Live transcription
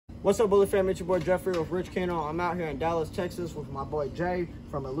What's up, Bully fam? It's your boy Jeffrey with Rich Kennels. I'm out here in Dallas, Texas with my boy Jay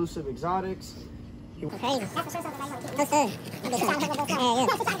from Elusive Exotics. Crazy.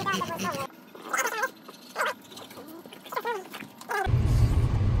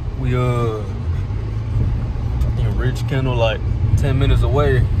 We in Rich Kennels, like 10 minutes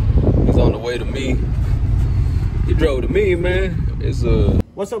away. He's on the way to me. He drove to me, man. It's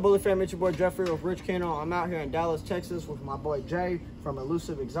What's up, Bully fam? It's your boy Jeffrey with Rich Kennels. I'm out here in Dallas, Texas with my boy Jay from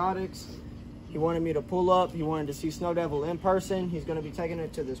Elusive Exotics. He wanted me to pull up. He wanted to see Snow Devil in person. He's going to be taking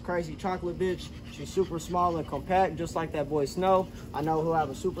it to this crazy chocolate bitch. She's super small and compact, just like that boy Snow. I know he'll have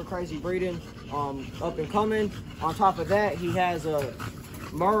a super crazy breeding up and coming. On top of that, he has a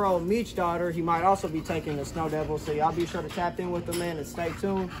Murrow Meech daughter. He might also be taking the Snow Devil, so y'all be sure to tap in with the man and stay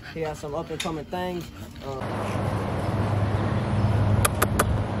tuned. He has some up and coming things.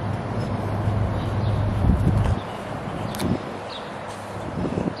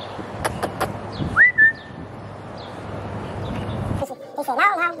 He said, no, I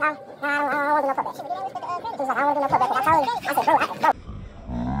don't want to do no putback. He said, I don't want to do no putback. I told him, I said, bro, I said, bro.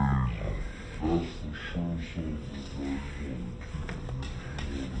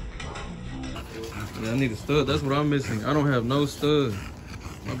 Yeah, I need a stud. That's what I'm missing. I don't have no stud.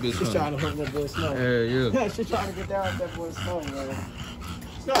 My bitch She's trying to hook that boy Snow. Yeah. She's trying to get down with that boy Snow, man.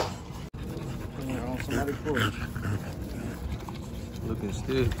 Stop. Yeah, on somebody's porch. Looking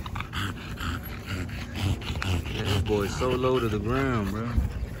stiff. Yeah, this boy's so low to the ground, bro.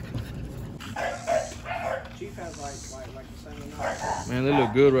 Chief has like the same amount. Man, they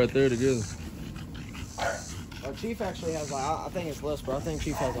look good right there together. Chief actually has like, I think it's less, bro. I think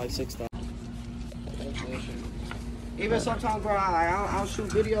Chief has like 6,000. Even sometimes, bro, I'll shoot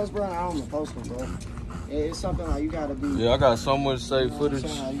videos, bro, and I don't even post them, bro. It's something like you gotta be. Yeah, I got so much saved footage.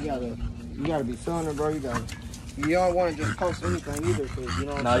 You gotta be filming, bro. You don't want to just post anything either, cause you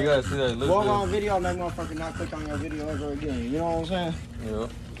know. Nah, you gotta see that. Look one long video, and that motherfucker not click on your video ever again. You know what I'm saying? Yeah.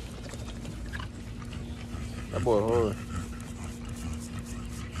 That boy hard.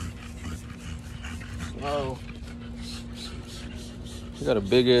 Oh. He got a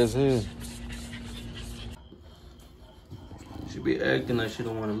big ass head. She be acting like she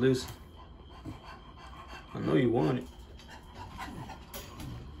don't want to listen. I know you want it.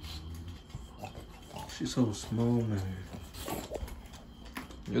 She's so small, man.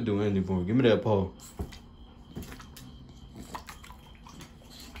 You'll do anything for her. Give me that paw.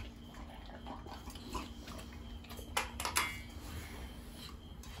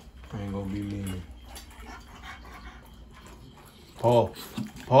 I ain't gonna be mean. Paw,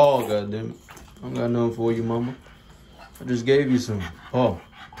 goddammit. I don't got nothing for you, mama. I just gave you some. Paw.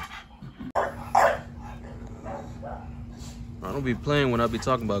 I don't be playing when I be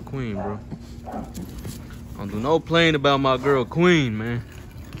talking about Queen, bro. I don't do no playing about my girl Queen, man.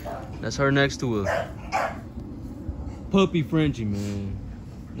 That's her next to a puppy Frenchie, man.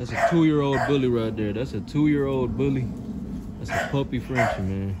 That's a 2-year-old bully right there. That's a 2-year-old bully. That's a puppy Frenchie,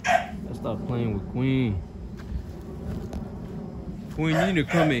 man. Let's stop playing with Queen. Queen, you need to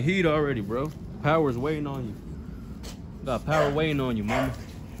come in heat already, bro. Power's waiting on you. Got power waiting on you, mama.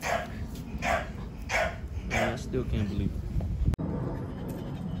 Man, I still can't believe it.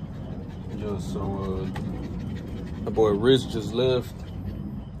 Yo, so, my boy Rich just left.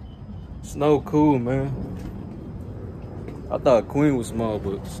 Snow cool, man. I thought Queen was small,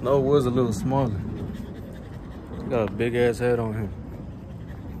 but Snow was a little smaller. He got a big ass head on him.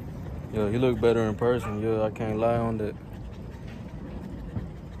 Yo, he looked better in person. Yo, I can't lie on that.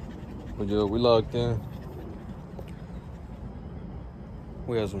 But yo, we locked in.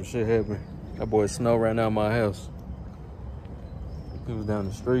 We had some shit happen. That boy Snow ran out of my house. He was down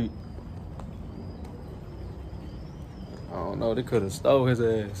the street. I don't know, they could have stole his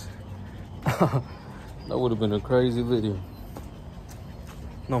ass. That would have been a crazy video.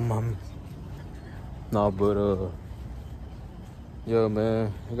 No, mommy. Nah, but yeah,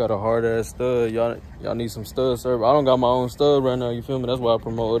 man, he got a hard ass stud. Y'all need some stud service. I don't got my own stud right now, you feel me? That's why I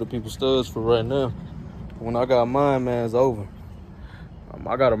promote other people's studs for right now. When I got mine, man, it's over.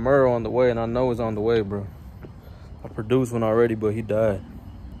 I got a Murrow on the way, and I know it's on the way, bro. I produced one already, but he died.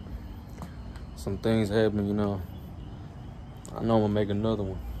 Some things happened, you know. I know I'm gonna make another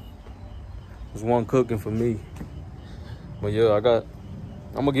one. There's one cooking for me. But yeah, I'm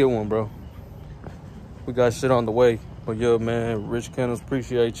gonna get one, bro. We got shit on the way. But yeah, man, Rich Kennels,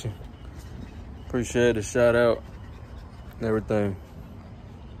 appreciate you. Appreciate the shout out and everything.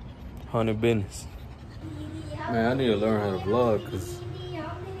 100 business. Man, I need to learn how to vlog, cause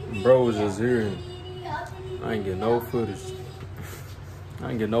bro was just here and I ain't get no footage.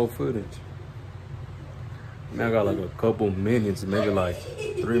 Man, I got like a couple minutes, maybe like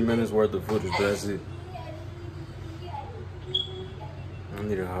 3 minutes worth of footage. That's it. I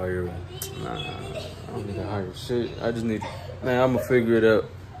need to hire. Nah, I don't need to hire shit. I just need. Man, I'm gonna figure it out.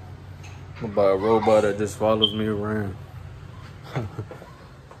 I'm gonna buy a robot that just follows me around.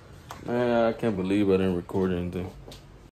 Man, I can't believe I didn't record anything.